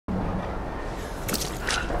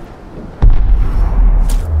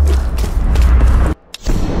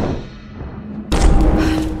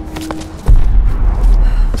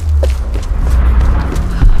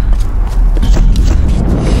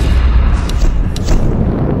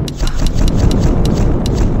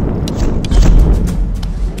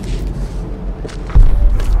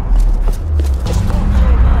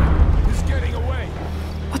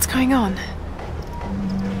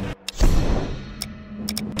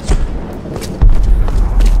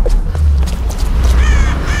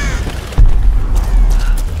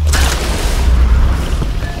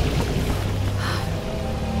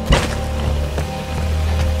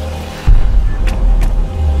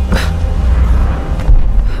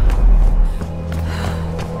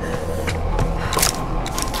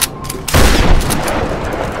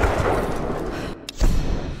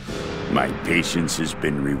patience has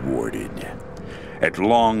been rewarded. At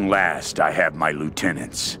long last, I have my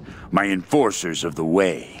lieutenants, my enforcers of the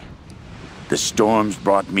way. The storms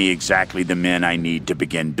brought me exactly the men I need to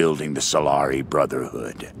begin building the Solari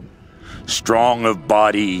Brotherhood. Strong of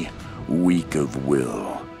body, weak of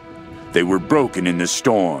will. They were broken in the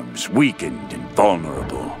storms, weakened and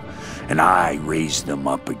vulnerable, and I raised them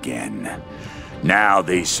up again. Now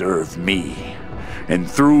they serve me, and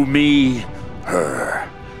through me, her,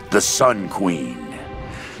 the Sun Queen.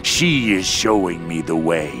 She is showing me the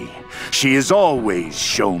way. She has always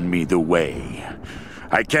shown me the way.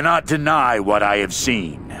 I cannot deny what I have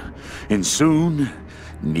seen, and soon,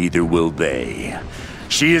 neither will they.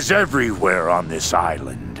 She is everywhere on this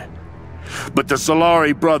island. But the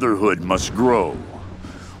Solari Brotherhood must grow.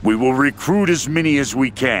 We will recruit as many as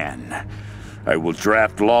we can. I will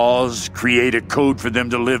draft laws, create a code for them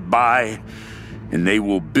to live by, and they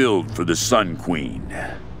will build for the Sun Queen,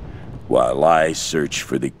 while I search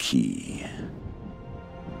for the key.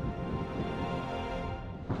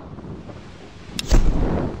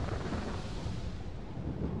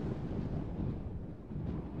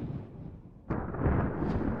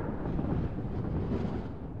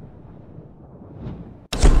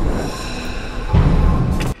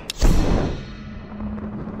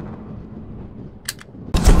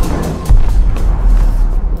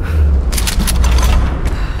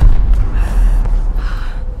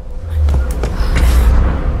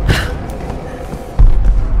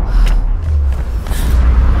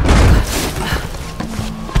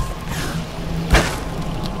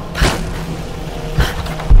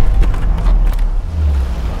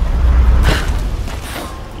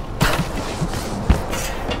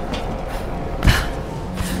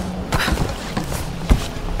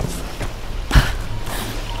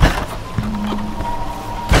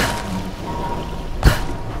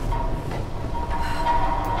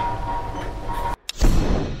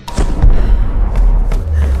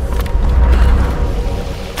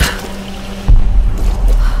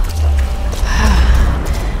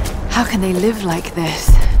 How can they live like this?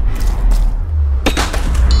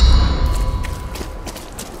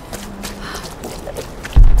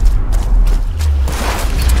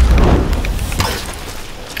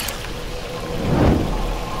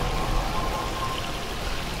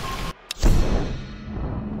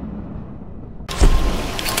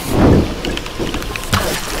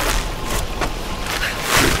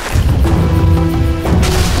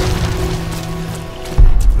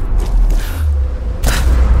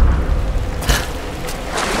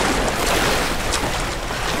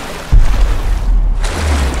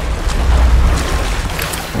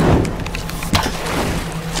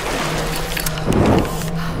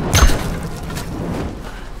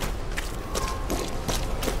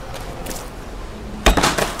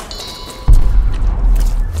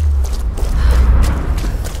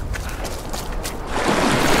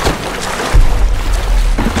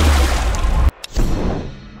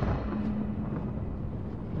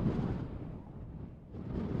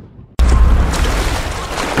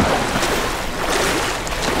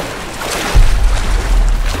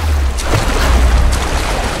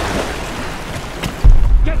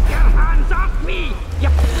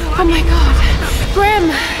 Oh my god! Grim!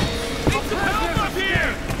 Help up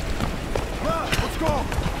here! Let's go!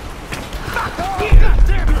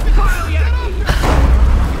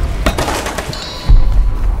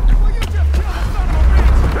 Will you just kill the son of a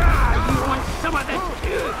bitch? You want some of this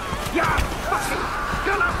too? You fucking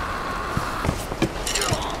killer!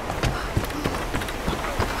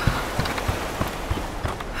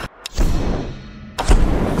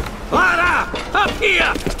 Lara! Up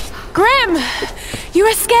here! Grim! You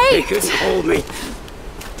They escaped! couldn't hold me.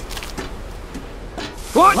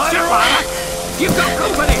 Watch your Lara! You've got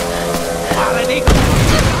company! Lara, they can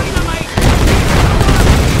dynamite!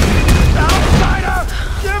 Outsider!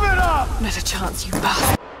 Give it up! Not a chance, you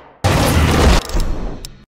bastard.